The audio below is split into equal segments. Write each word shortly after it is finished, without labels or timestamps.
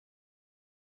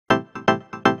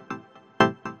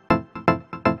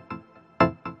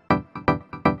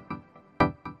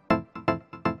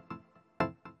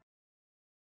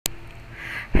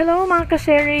Hello mga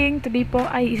ka-sharing! Today po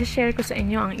ay isa-share ko sa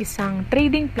inyo ang isang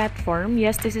trading platform.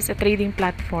 Yes, this is a trading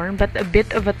platform but a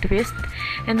bit of a twist.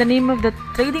 And the name of the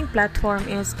trading platform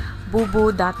is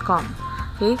BOBOO.com.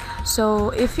 Okay,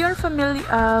 so if you're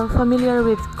familiar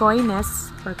with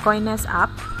coinness or coinness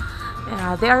app,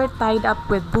 they are tied up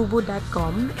with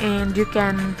BOBOO.com and you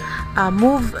can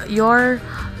move your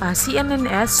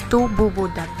CNNS to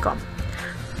BOBOO.com.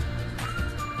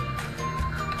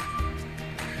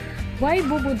 Why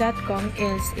BOBOO.com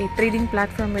is a trading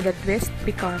platform with a twist?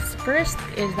 Because first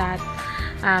is that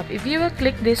if you will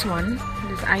click this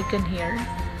icon here,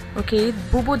 okay,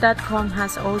 BOBOO.com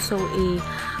has also a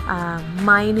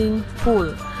mining pool.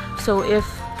 So if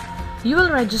you will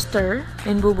register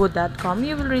in BOBOO.com,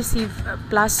 you will receive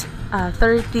plus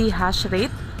 30 hash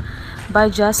rate by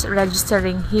just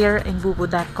registering here in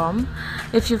BOBOO.com.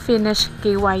 If you finish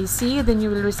KYC, then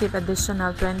you will receive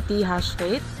additional 20 hash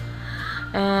rate.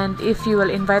 And if you will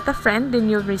invite a friend,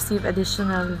 then you'll receive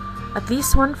additional, at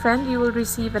least one friend, you will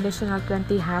receive additional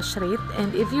 20 hash rate.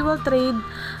 And if you will trade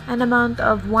an amount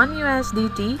of 1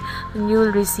 USDT, then you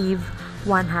will receive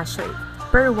 1 hash rate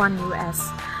per 1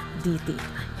 USDT.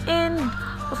 And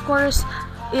of course,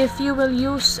 if you will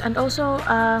use, and also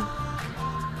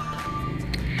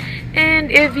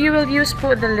if you will use,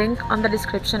 put the link on the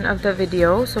description of the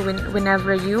video. So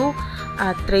whenever you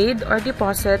trade or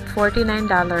deposit $49,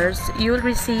 you will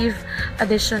receive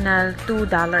additional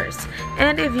 $2.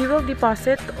 And if you will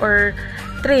deposit or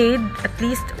trade at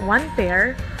least one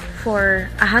pair for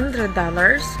 $100,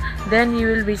 then you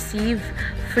will receive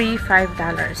free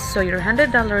 $5. So your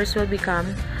 $100 will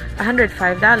become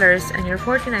 $105 and your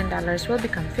 $49 will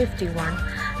become $51.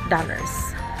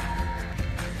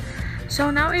 So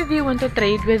now if you want to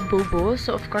trade with BOBOO,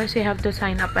 so of course you have to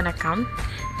sign up an account.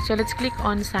 So let's click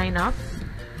on sign up.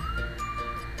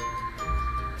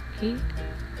 Okay.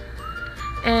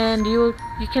 And you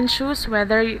can choose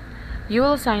whether you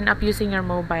will sign up using your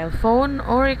mobile phone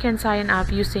or you can sign up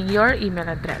using your email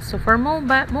address. So for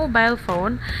mobile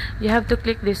phone, you have to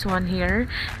click this one here.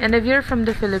 And if you're from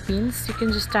the Philippines, you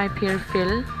can just type here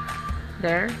Phil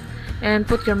there and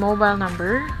put your mobile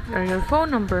number or your phone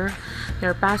number,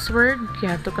 your password. You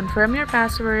have to confirm your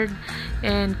password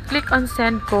and click on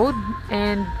send code,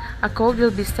 and a code will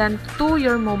be sent to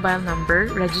your mobile number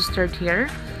registered here.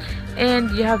 And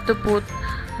you have to put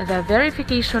the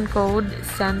verification code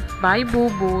sent by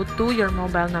BOBOO to your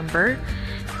mobile number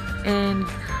and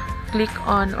click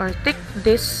on or tick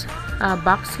this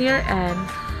box here and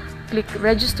click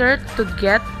register to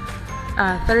get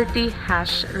 30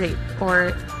 hash rate.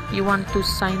 Or you want to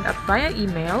sign up via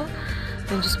email,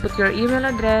 then just put your email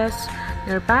address,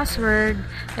 your password,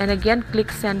 and again click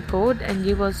send code, and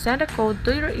you will send a code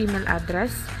to your email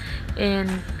address. And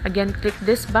again click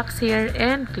this box here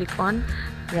and click on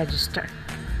register.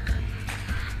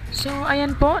 So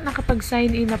ayan po,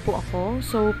 nakapag-sign in na po ako.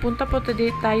 So punta po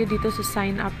tayo dito sa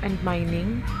sign up and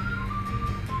mining.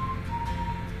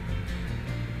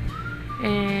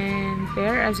 And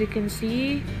there, as you can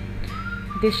see,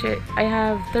 I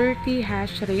have 30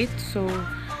 hash rate. So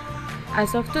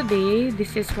as of today,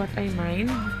 this is what I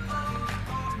mined.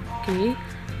 Okay.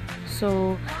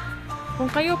 So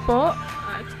kung kayo po,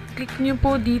 click nyo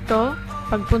po dito.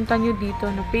 Pagpunta nyo dito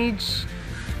na page,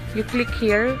 you click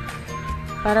here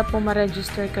para po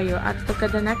ma-register kayo. At pagka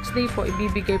the next day po,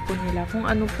 ibibigay po nila kung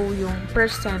ano po yung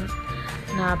percent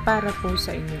na para po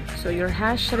sa inyo. So your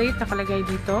hash rate nakalagay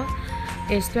dito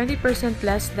is 20%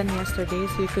 less than yesterday.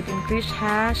 So you could increase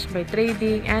hash by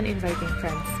trading and inviting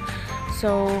friends.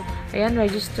 So ayan,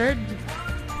 registered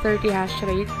 30 hash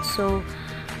rate. So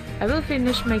I will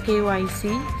finish my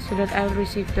KYC so that I will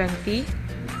receive 20.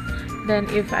 Then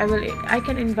if I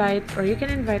can invite, or you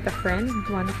can invite a friend.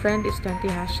 One friend is 20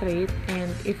 hash rate. And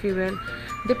if you will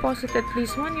deposit at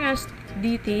least 1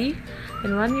 USDT,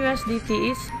 then 1 USDT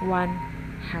is 1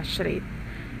 hash rate.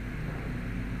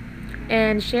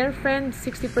 And share friend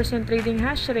 60% trading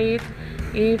hash rate.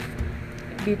 If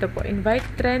dito po invite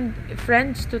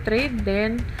friends to trade,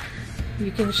 then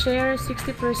you can share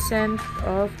 60%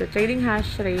 of the trading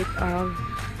hash rate of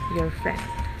your friend.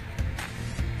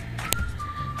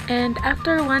 And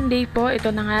after one day po,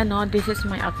 ito na nga, no, this is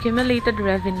my accumulated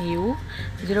revenue,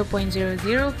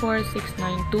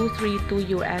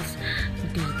 0.0469232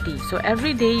 USDT. So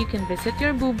every day you can visit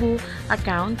your BOBOO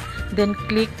account, then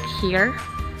click here,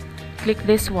 click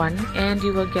this one, and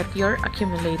you will get your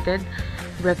accumulated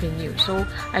revenue. So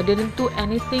I didn't do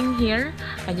anything here.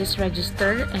 I just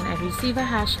registered and I receive a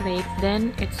hash rate.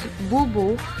 Then it's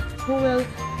BOBOO who will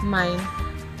mine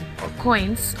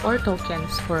coins or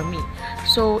tokens for me.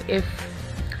 So if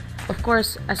of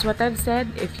course, as what I've said,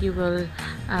 if you will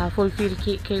fulfill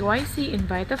KYC,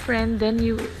 invite a friend, then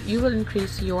you will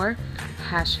increase your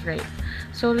hash rate.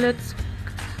 So let's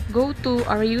go to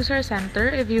our user center.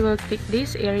 If you will click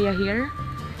this area here,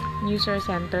 user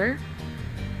center,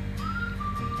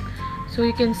 so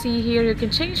you can see here you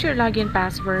can change your login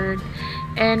password,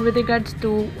 and with regards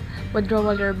to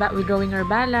withdrawing your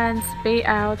balance,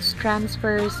 payouts,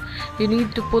 transfers, you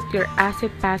need to put your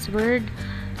asset password.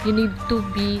 You need to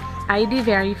be ID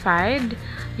verified.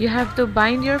 You have to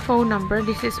bind your phone number.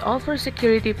 This is all for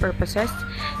security purposes,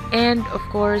 and of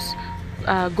course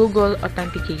Google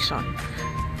authentication.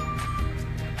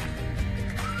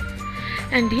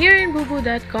 And here in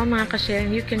BOBOO.com, mga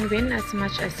ka-sharing, you can win as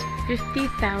much as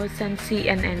 50,000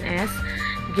 CNNS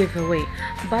giveaway.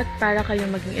 But para kayo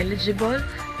maging eligible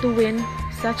to win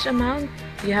such amount,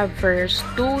 you have first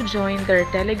to join their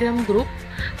Telegram group.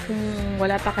 Kung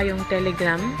wala pa kayong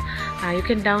Telegram, you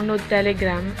can download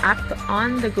Telegram app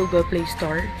on the Google Play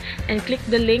Store and click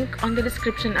the link on the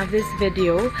description of this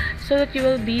video so that you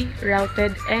will be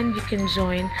routed and you can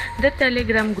join the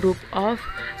Telegram group of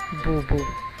BOBOO.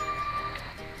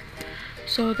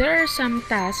 So there are some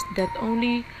tasks that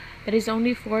is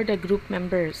only for the group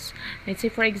members. Let's say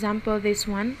for example this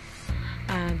one.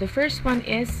 The first one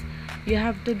is you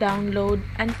have to download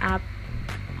an app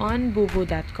on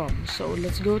BOBOO.com. So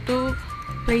let's go to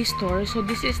Play Store. So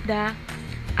this is the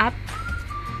app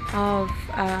of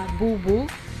BOBOO.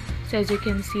 So as you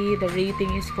can see, the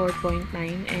rating is 4.9,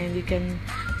 and you can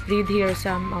read here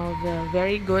some of the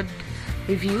very good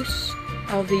reviews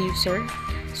of the user.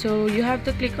 So you have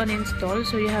to click on install.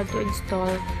 So you have to install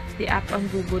the app on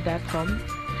BOBOO.com.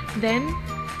 Then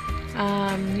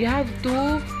you have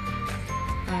to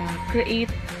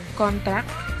create contract.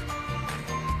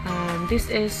 This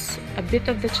is a bit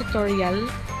of the tutorial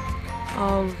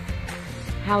of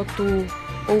how to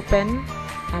open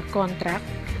a contract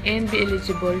and be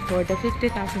eligible for the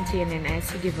 50,000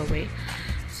 CNNS giveaway.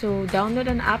 So download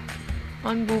an app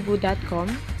on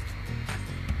BOBOO.com.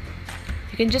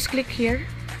 You can just click here,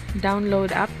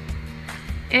 download app,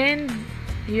 and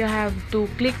you have to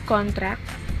click contract.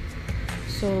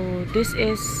 So this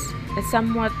is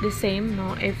somewhat the same,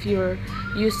 no, if you're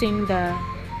using the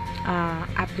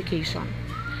application.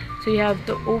 So you have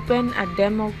to open a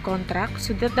demo contract.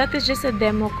 So that is just a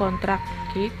demo contract,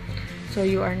 okay? So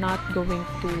you are not going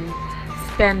to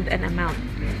spend an amount.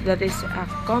 That is a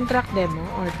contract demo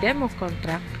or demo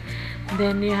contract.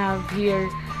 Then you have here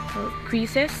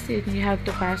quizzes, and you have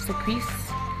to pass the quiz,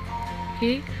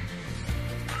 okay?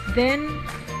 Then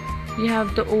you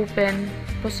have to open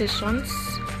positions.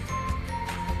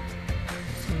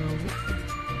 So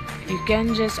you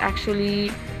can just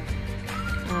actually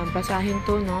basahin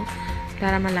to, no,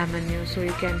 para malaman nyo. So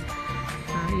you can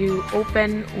you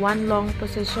open one long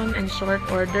position and short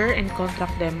order and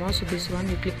contract demo. So this one,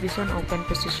 you click this one, open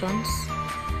positions.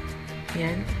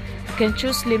 Yan. You can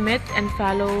choose limit and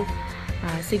follow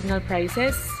signal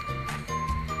prices.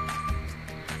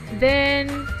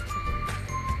 Then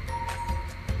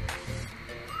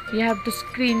you have to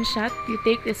screenshot. You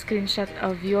take a screenshot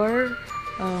of your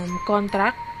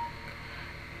contract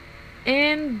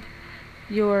and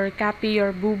copy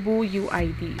your BOBOO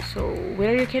UID. So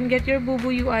where you can get your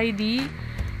BOBOO UID,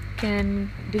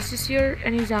 this is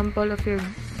an example of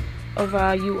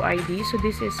a UID. So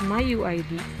this is my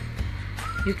UID.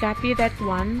 You copy that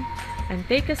one and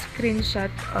take a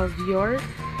screenshot of your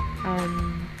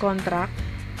contract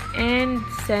and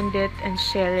send it and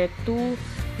share it to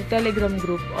the Telegram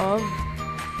group of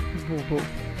BOBOO.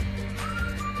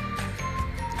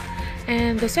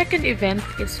 And the second event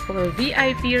is for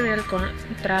VIP Real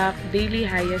Contract Daily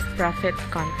Highest Profit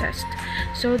Contest.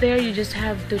 So there you just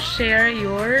have to share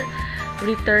your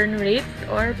return rate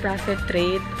or profit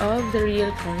rate of the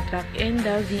real contract in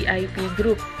the VIP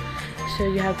group.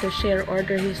 So you have to share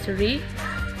order history,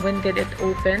 when did it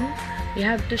open, you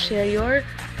have to share your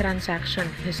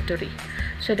transaction history.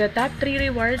 So the top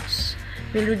 3 rewards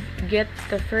will get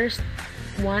the first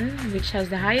one, which has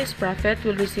the highest profit,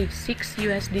 will receive 6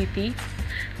 USDT.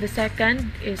 The second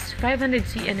is 500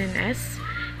 CNNS,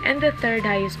 and the third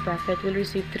highest profit will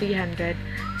receive 300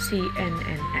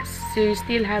 CNNS. So you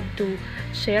still have to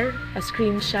share a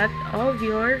screenshot of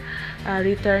your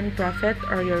return profit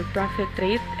or your profit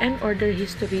rate and order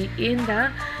history in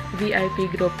the VIP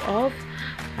group of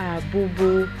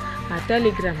BOBOO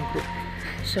Telegram group,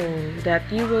 so that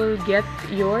you will get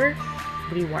your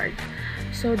reward.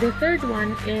 So the third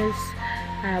one is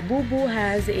BOBOO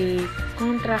has a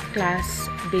contract class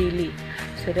daily.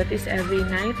 So that is every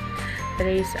night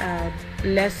there is a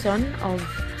lesson of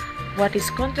what is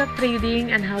contract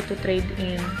trading and how to trade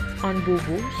in on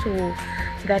BOBOO. So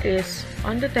that is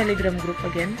on the Telegram group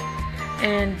again.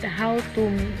 And how to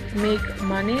make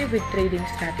money with trading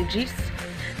strategies.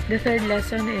 The third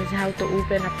lesson is how to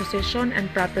open a position and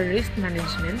proper risk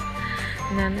management.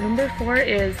 And number 4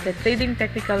 is the trading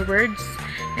technical words,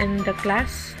 and the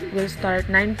class will start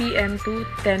 9 p.m. to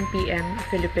 10 p.m.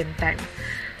 Philippine time.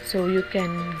 So you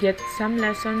can get some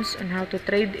lessons on how to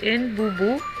trade in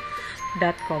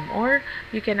BOBOO.com, or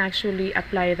you can actually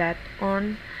apply that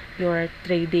on your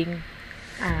trading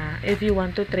if you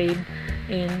want to trade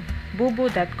in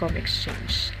BOBOO.com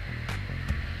exchange.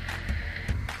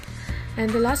 And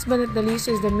the last but not the least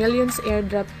is the millions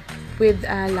airdrop with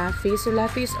LAFI. So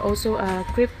LAFI is also a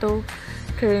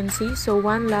cryptocurrency. So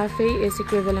 1 LAFI is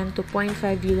equivalent to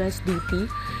 0.5 USDT.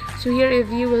 So here,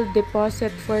 if you will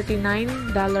deposit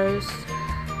 $49,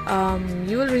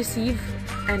 you will receive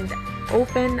and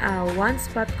open one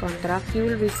spot contract. You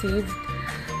will receive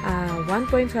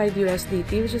 1.5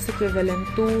 USDT, which is equivalent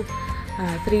to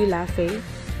 3 LAFI.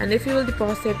 And if you will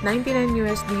deposit 99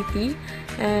 USDT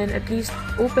and at least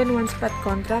open one spot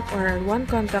contract or one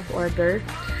contract order,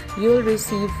 you will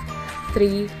receive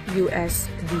 3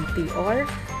 USDT or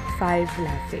 5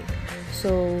 LAFI.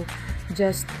 So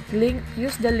just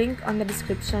use the link on the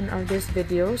description of this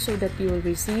video so that you will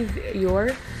receive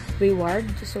your reward.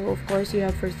 So of course, you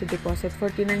have first to deposit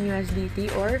 49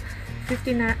 USDT or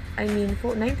 99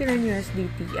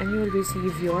 USDT, and you will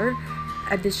receive your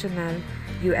additional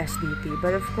USDT.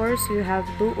 But of course, you have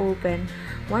to open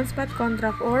one spot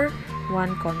contract or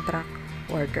one contract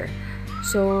order.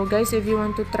 So guys, if you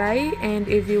want to try and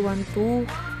if you want to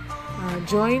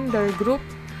join their group,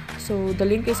 so the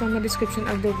link is on the description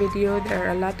of the video. There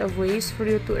are a lot of ways for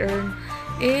you to earn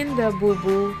in the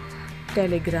BOBOO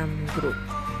Telegram group.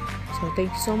 So thank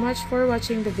you so much for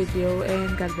watching the video,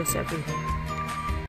 and God bless everyone.